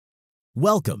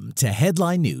Welcome to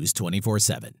Headline News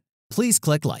 24/7. Please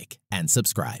click like and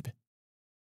subscribe.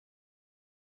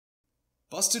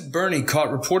 Busted Bernie caught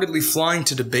reportedly flying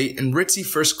to debate in Ritzy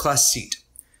first-class seat.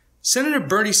 Senator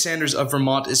Bernie Sanders of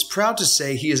Vermont is proud to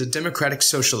say he is a Democratic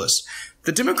socialist.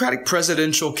 The Democratic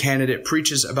presidential candidate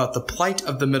preaches about the plight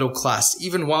of the middle class,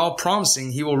 even while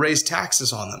promising he will raise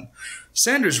taxes on them.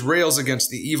 Sanders rails against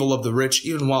the evil of the rich,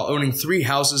 even while owning 3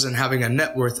 houses and having a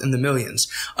net worth in the millions.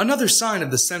 Another sign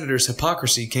of the senator's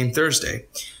hypocrisy came Thursday.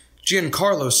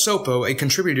 Giancarlo Sopo, a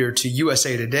contributor to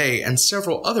USA Today and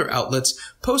several other outlets,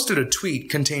 posted a tweet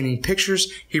containing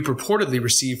pictures he purportedly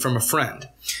received from a friend.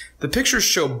 The pictures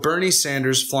show Bernie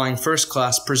Sanders flying first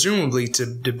class, presumably to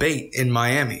debate in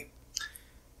Miami.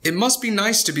 It must be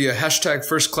nice to be a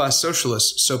 #first class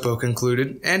socialist, Sopo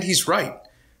concluded, and he's right.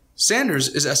 Sanders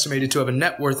is estimated to have a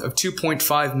net worth of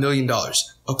 $2.5 million,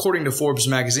 according to Forbes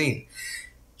magazine.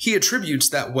 He attributes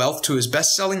that wealth to his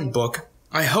best-selling book,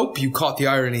 I hope you caught the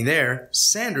irony there.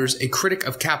 Sanders, a critic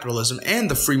of capitalism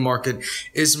and the free market,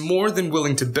 is more than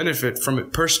willing to benefit from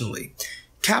it personally.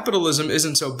 Capitalism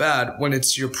isn't so bad when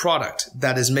it's your product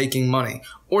that is making money,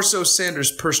 or so Sanders'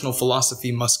 personal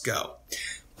philosophy must go.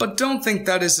 But don't think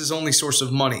that is his only source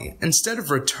of money. Instead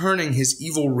of returning his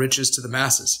evil riches to the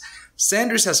masses,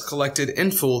 Sanders has collected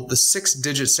in full the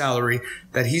 6-digit salary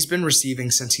that he's been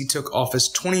receiving since he took office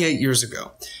 28 years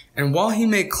ago. And while he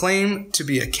may claim to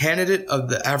be a candidate of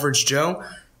the average Joe,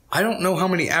 I don't know how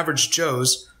many average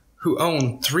Joes who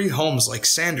own 3 homes like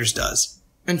Sanders does.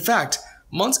 In fact,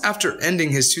 months after ending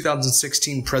his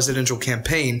 2016 presidential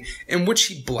campaign, in which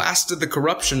he blasted the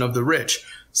corruption of the rich,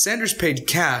 Sanders paid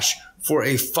cash for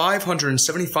a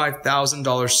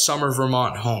 $575,000 summer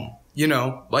Vermont home. You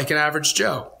know, like an average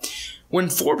Joe. When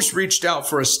Forbes reached out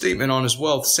for a statement on his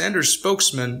wealth, Sanders'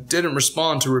 spokesman didn't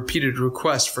respond to repeated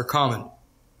requests for comment.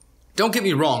 Don't get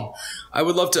me wrong, I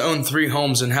would love to own 3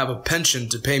 homes and have a pension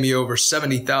to pay me over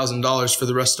 $70,000 for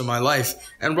the rest of my life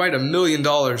and write $1 million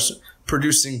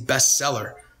producing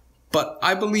bestseller. But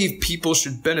I believe people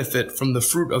should benefit from the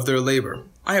fruit of their labor.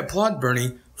 I applaud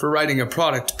Bernie for writing a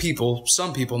product people,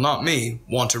 some people, not me,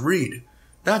 want to read.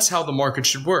 That's how the market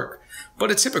should work.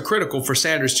 But it's hypocritical for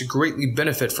Sanders to greatly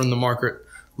benefit from the market,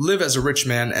 live as a rich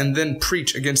man, and then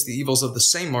preach against the evils of the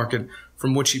same market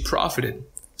from which he profited.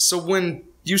 So when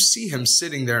you see him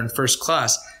sitting there in first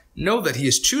class, know that he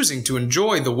is choosing to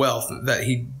enjoy the wealth that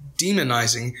he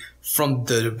demonizing from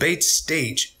the debate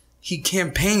stage. He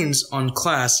campaigns on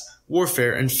class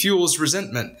warfare and fuels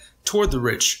resentment toward the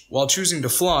rich while choosing to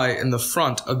fly in the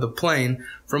front of the plane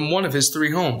from one of his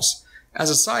 3 homes. As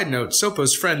a side note,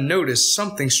 Sopo's friend noticed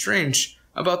something strange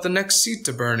about the next seat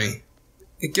to Bernie.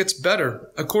 It gets better.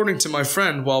 According to my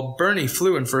friend, while Bernie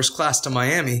flew in first class to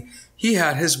Miami, he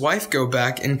had his wife go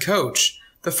back and coach.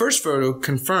 The first photo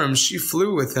confirms she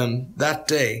flew with him that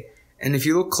day, and if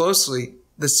you look closely,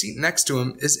 the seat next to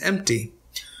him is empty.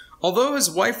 Although his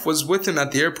wife was with him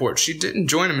at the airport, she didn't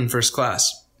join him in first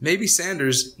class. Maybe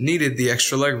Sanders needed the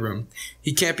extra legroom.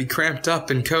 He can't be cramped up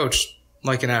and coached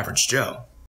like an average Joe.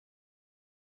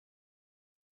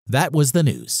 That was the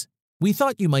news. We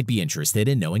thought you might be interested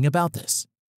in knowing about this.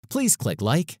 Please click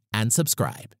like and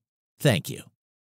subscribe. Thank you.